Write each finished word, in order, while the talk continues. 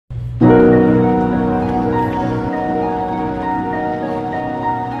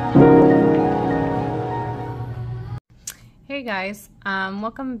guys,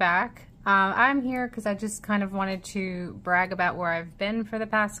 welcome back. I'm here because I just kind of wanted to brag about where I've been for the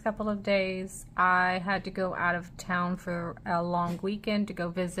past couple of days. I had to go out of town for a long weekend to go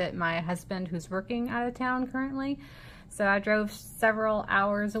visit my husband who's working out of town currently. So I drove several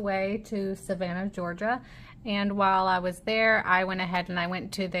hours away to Savannah, Georgia, and while I was there I went ahead and I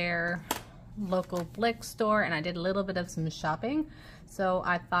went to their local Blick store and I did a little bit of some shopping. So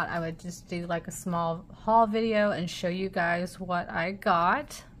I thought I would just do like a small haul video and show you guys what I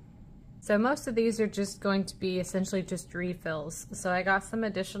got. So most of these are just going to be essentially just refills. So I got some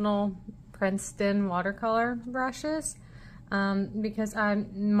additional Princeton watercolor brushes because I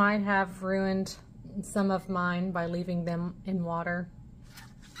might have ruined some of mine by leaving them in water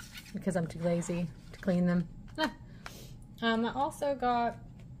because I'm too lazy to clean them. I also got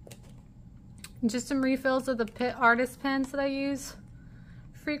just some refills of the Pitt artist pens that I use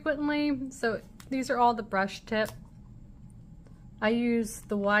frequently. So these are all the brush tip. I use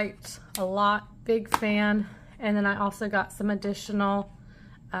the white a lot, big fan. And then I also got some additional,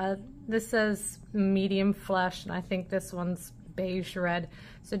 this says medium flesh, and I think this one's beige red.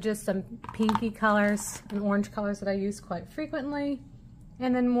 So just some pinky colors and orange colors that I use quite frequently.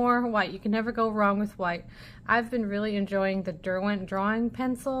 And then more white. You can never go wrong with white. I've been really enjoying the Derwent drawing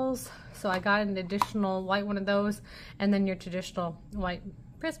pencils. So I got an additional white one of those, and then your traditional white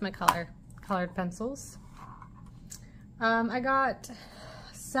Prismacolor colored pencils. I got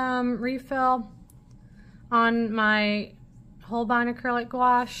some refill on my Holbein acrylic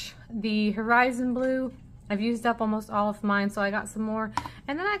gouache, the Horizon Blue. I've used up almost all of mine, so I got some more.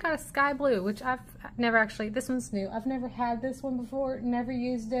 And then I got a Sky Blue, which I've never actually, this one's new. I've never had this one before, never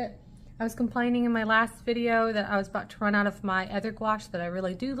used it. I was complaining in my last video that I was about to run out of my other gouache that I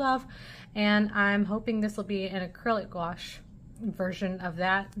really do love, and I'm hoping this will be an acrylic gouache version of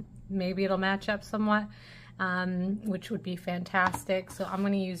that. Maybe it'll match up somewhat, which would be fantastic. So I'm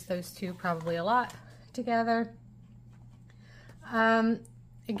going to use those two probably a lot together.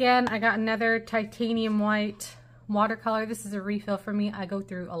 Again, I got another titanium white watercolor. This is a refill for me. I go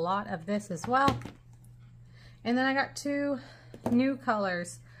through a lot of this as well. And then I got two new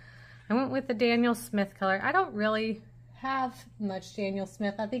colors. I went with the Daniel Smith color. I don't really have much Daniel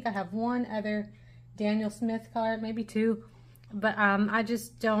Smith. I think I have one other Daniel Smith color, maybe two, but I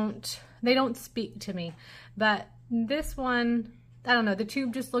just don't, they don't speak to me. But this one, I don't know, the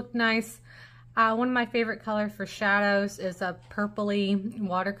tube just looked nice. One of my favorite colors for shadows is a purpley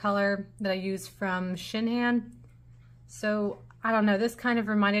watercolor that I use from Shinhan. So I don't know, this kind of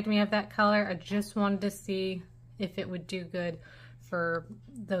reminded me of that color. I just wanted to see if it would do good for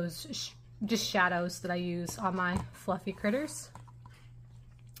those just shadows that I use on my fluffy critters.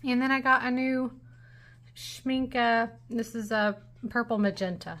 And then I got a new Schmincke. This is a purple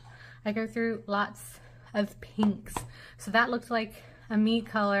magenta. I go through lots of pinks. So that looked like a me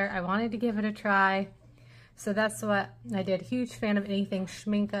color. I wanted to give it a try. So that's what I did. Huge fan of anything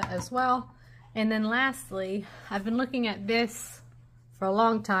Schmincke as well. And then lastly, I've been looking at this for a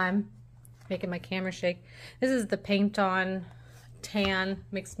long time, making my camera shake. This is the Paint On Tan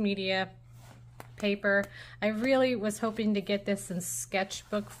mixed media paper. I really was hoping to get this in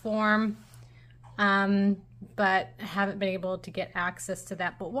sketchbook form, but haven't been able to get access to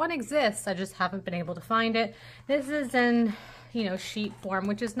that. But one exists, I just haven't been able to find it. This is in, you know, sheet form,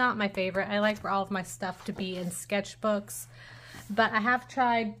 which is not my favorite. I like for all of my stuff to be in sketchbooks. But I have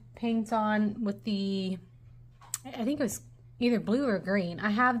tried Paint On with the, I think it was either blue or green. I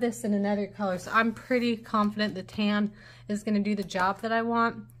have this in another color, so I'm pretty confident the tan is going to do the job that I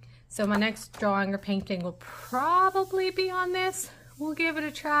want. So my next drawing or painting will probably be on this. We'll give it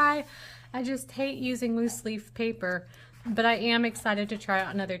a try. I just hate using loose leaf paper, but I am excited to try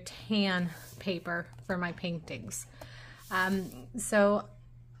out another tan paper for my paintings. So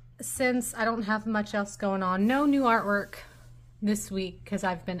since I don't have much else going on, no new artwork this week because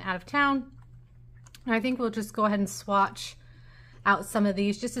I've been out of town, I think we'll just go ahead and swatch out some of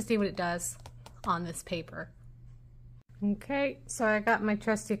these just to see what it does on this paper. Okay, so I got my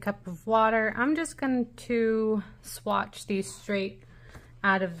trusty cup of water. I'm just going to swatch these straight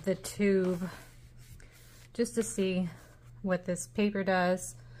out of the tube just to see what this paper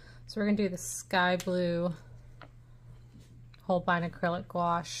does. So we're going to do the Sky Blue Holbein acrylic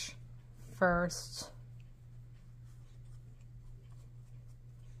gouache first.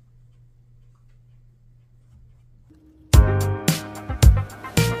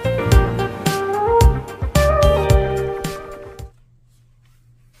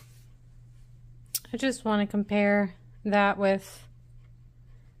 I just want to compare that with,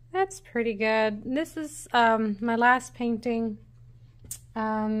 that's pretty good. This is my last painting.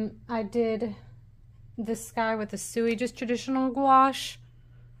 I did this sky with the Sui, just traditional gouache.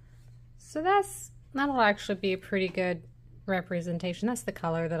 So that'll actually be a pretty good representation. That's the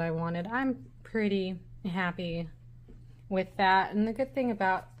color that I wanted. I'm pretty happy with that. And the good thing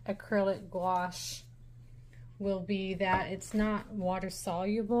about acrylic gouache will be that it's not water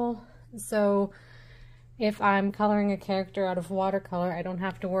soluble. So if I'm coloring a character out of watercolor, I don't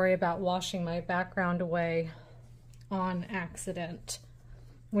have to worry about washing my background away on accident,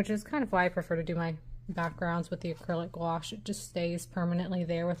 which is kind of why I prefer to do my backgrounds with the acrylic gouache. It just stays permanently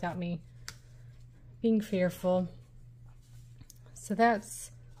there without me being fearful. So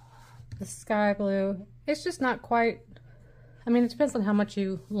that's the sky blue. It's just not quite, I mean, it depends on how much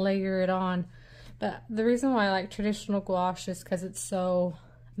you layer it on, but the reason why I like traditional gouache is because it's so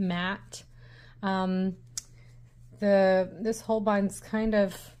matte. This Holbein's kind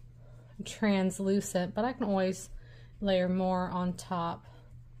of translucent, but I can always layer more on top,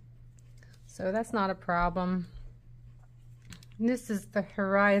 so that's not a problem. This is the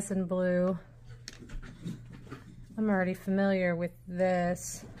Horizon Blue. I'm already familiar with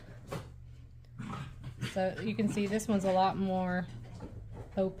this. So you can see this one's a lot more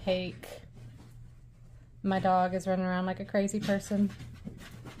opaque. My dog is running around like a crazy person.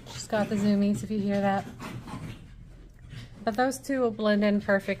 She's got the zoomies if you hear that. But those two will blend in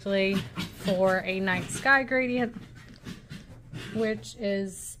perfectly for a night sky gradient, which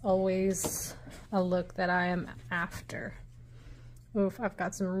is always a look that I am after. Oof, I've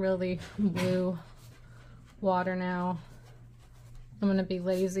got some really blue water now. I'm gonna be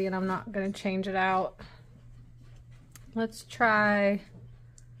lazy and I'm not gonna change it out. Let's try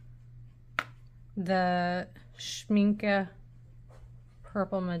the Schminke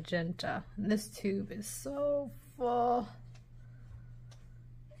Purple Magenta. This tube is so full.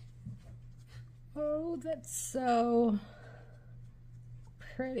 Oh, that's so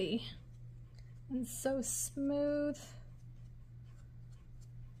pretty and so smooth.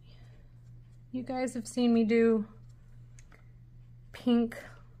 You guys have seen me do pink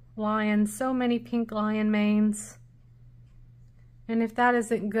lion, so many pink lion manes. And if that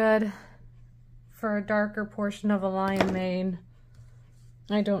isn't good for a darker portion of a lion mane,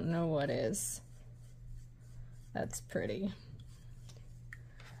 I don't know what is. That's pretty.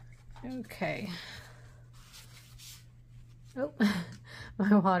 Okay. Oh,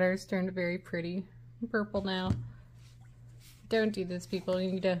 my water's turned very pretty purple now. Don't do this, people.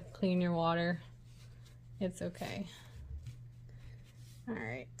 You need to clean your water. It's okay.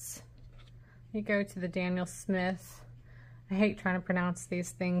 Alright. We go to the Daniel Smith. I hate trying to pronounce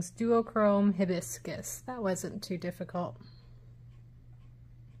these things. Duochrome Hibiscus. That wasn't too difficult.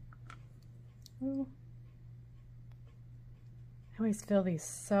 Ooh. I always feel these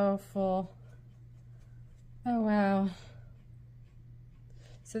so full. Oh wow.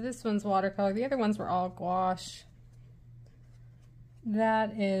 So this one's watercolor. The other ones were all gouache.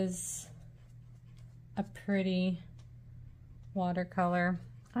 That is a pretty watercolor.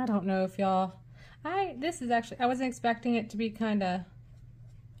 I don't know if y'all, this is actually, I wasn't expecting it to be kind of,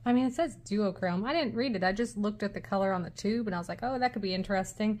 I mean, it says duochrome. I didn't read it. I just looked at the color on the tube and I was like, oh, that could be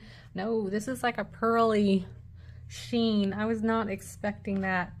interesting. No, this is like a pearly sheen. I was not expecting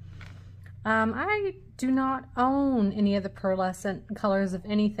that. I do not own any of the pearlescent colors of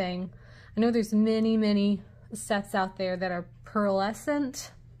anything. I know there's many sets out there that are pearlescent,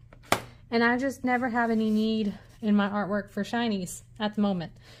 and I just never have any need in my artwork for shinies at the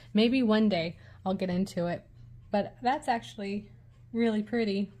moment. Maybe one day I'll get into it, but that's actually really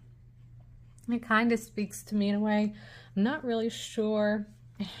pretty. It kind of speaks to me in a way. I'm not really sure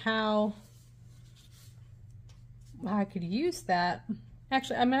how I could use that.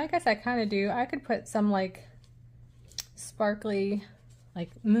 Actually, I mean, I guess I kind of do. I could put some like sparkly like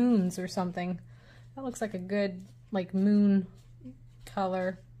moons or something. That looks like a good like moon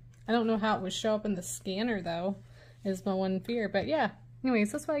color. I don't know how it would show up in the scanner though, is my one fear. But yeah,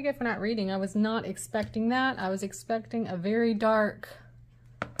 anyways, that's what I get for not reading. I was not expecting that. I was expecting a very dark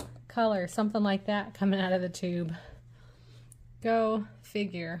color, something like that coming out of the tube. Go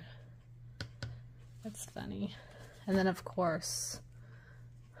figure. That's funny. And then of course,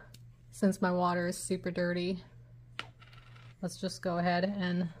 since my water is super dirty, let's just go ahead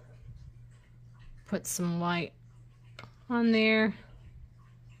and put some white on there.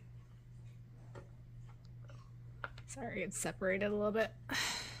 Sorry, it's separated a little bit.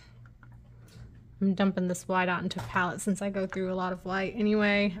 I'm dumping this white out into a palette since I go through a lot of white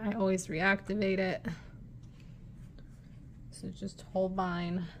anyway. I always reactivate it. So just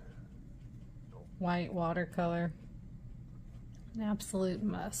Holbein white watercolor. An absolute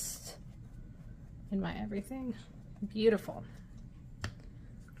must in my everything. Beautiful.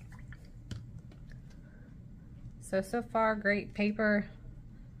 So far, great paper.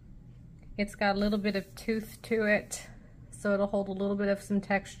 It's got a little bit of tooth to it, so it'll hold a little bit of some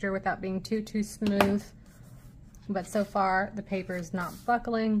texture without being too smooth. But so far, the paper is not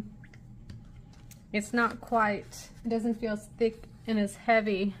buckling. It's not quite, it doesn't feel as thick and as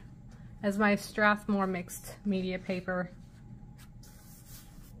heavy as my Strathmore mixed media paper.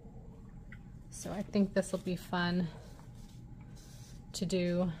 So I think this will be fun to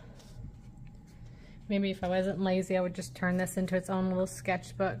do. Maybe if I wasn't lazy, I would just turn this into its own little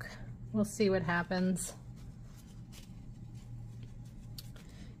sketchbook. We'll see what happens.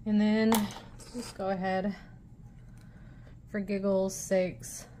 And then let's just go ahead, for giggles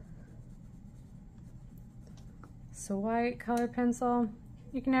sakes. So white color pencil.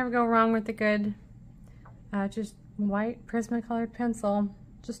 You can never go wrong with a good, just white Prismacolor pencil.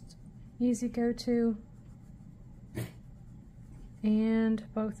 Just easy go-to. And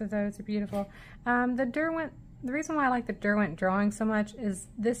both of those are beautiful. The reason why I like the Derwent drawing so much is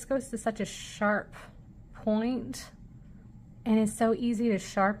this goes to such a sharp point, and it's so easy to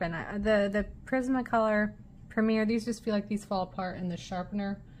sharpen. The Prismacolor Premier, these just feel like these fall apart in the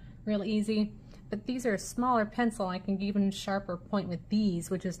sharpener real easy. But these are a smaller pencil. I can even sharper point with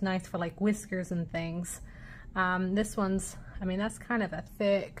these, which is nice for like whiskers and things. This one's, I mean, that's kind of a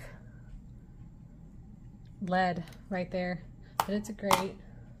thick lead right there. But it's a great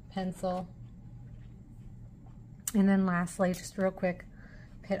pencil. And then lastly, just real quick,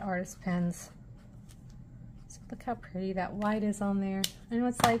 Pitt Artist pens. So look how pretty that white is on there. I know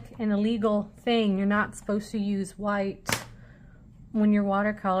it's like an illegal thing. You're not supposed to use white when you're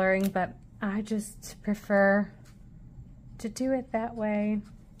watercoloring, but I just prefer to do it that way.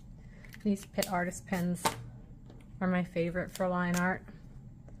 These Pitt Artist pens are my favorite for line art.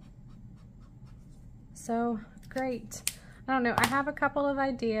 So great. I don't know, I have a couple of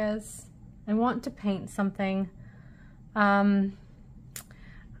ideas. I want to paint something. I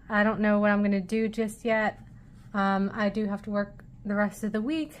don't know what I'm going to do just yet. I do have to work the rest of the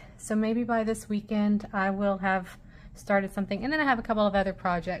week, so maybe by this weekend I will have started something. And then I have a couple of other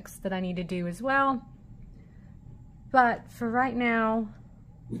projects that I need to do as well. But for right now,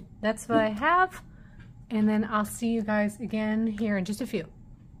 that's what I have. And then I'll see you guys again here in just a few.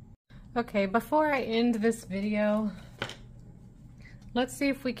 Okay, before I end this video, let's see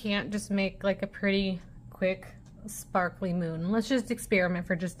if we can't just make like a pretty quick sparkly moon. Let's just experiment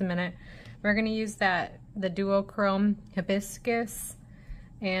for just a minute. We're going to use the duochrome hibiscus,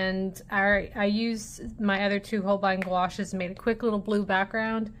 and I used my other two Holbein gouaches and made a quick little blue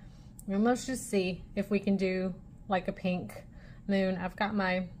background. And let's just see if we can do like a pink moon. I've got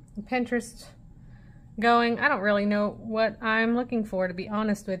my Pinterest going. I don't really know what I'm looking for, to be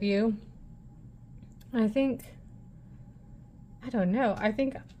honest with you. I don't know. I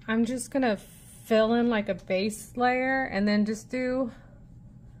think I'm just gonna fill in like a base layer and then just do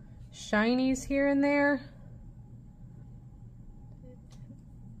shinies here and there.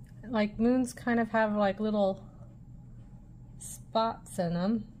 Like moons kind of have like little spots in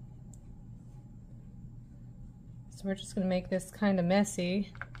them. So we're just gonna make this kind of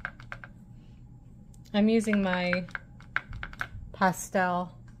messy. I'm using my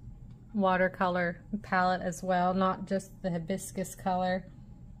pastel watercolor palette as well, not just the hibiscus color,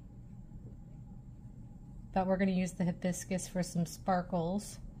 but we're going to use the hibiscus for some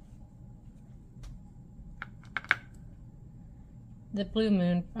sparkles. The blue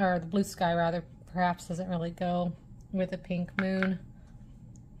moon, or the blue sky rather, perhaps doesn't really go with a pink moon,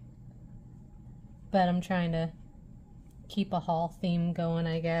 but I'm trying to keep a hall theme going,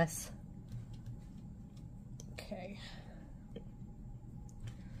 I guess. Okay.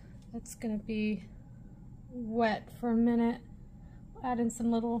 It's gonna be wet for a minute. Add in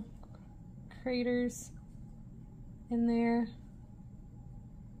some little craters in there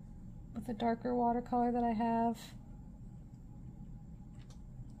with a darker watercolor that I have.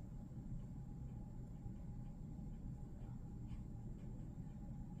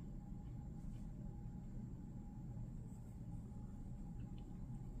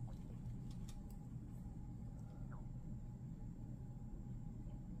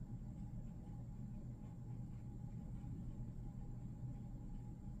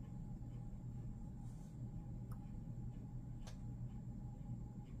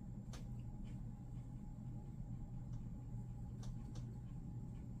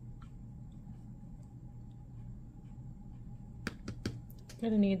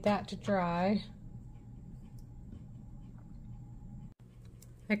 Gonna need that to dry.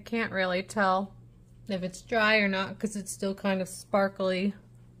 I can't really tell if it's dry or not because it's still kind of sparkly.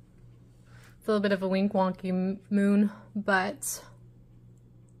 It's a little bit of a wink wonky moon, but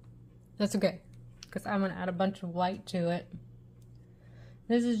that's okay. because I'm going to add a bunch of white to it.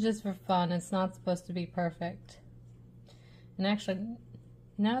 This is just for fun. It's not supposed to be perfect. And actually,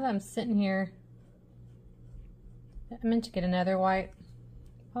 now that I'm sitting here, I meant to get another white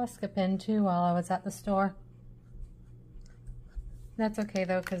Posca pen too while I was at the store. That's okay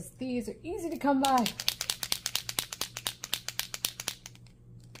though, because these are easy to come by.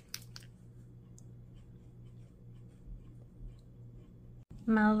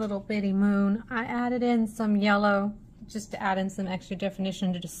 My little bitty moon. I added in some yellow just to add in some extra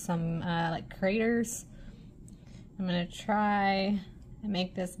definition to just some like craters. I'm going to try and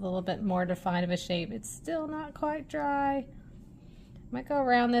make this a little bit more defined of a shape. It's still not quite dry. I might go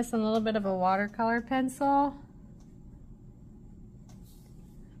around this in a little bit of a watercolor pencil,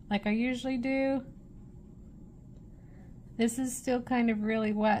 like I usually do. This is still kind of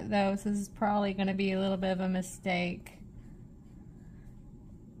really wet though, so this is probably going to be a little bit of a mistake.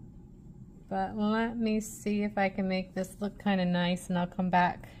 But let me see if I can make this look kind of nice, and I'll come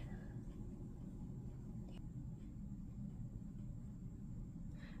back.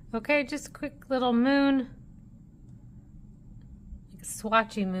 Okay, just a quick little moon, like a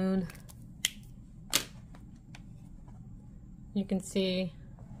swatchy moon. You can see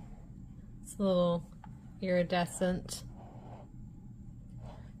it's a little iridescent.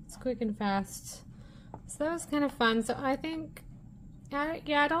 It's quick and fast. So that was kind of fun. So I think,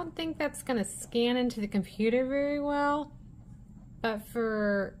 yeah, I don't think that's gonna scan into the computer very well, but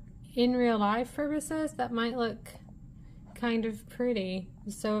for in real life purposes, that might look kind of pretty.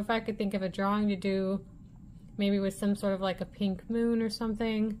 So if I could think of a drawing to do, maybe with some sort of like a pink moon or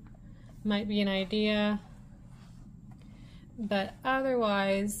something, might be an idea. But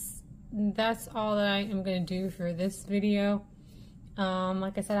otherwise, that's all that I am going to do for this video.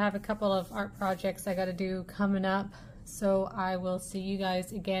 Like I said, I have a couple of art projects I got to do coming up, so I will see you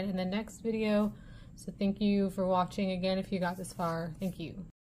guys again in the next video. So thank you for watching again if you got this far. Thank you.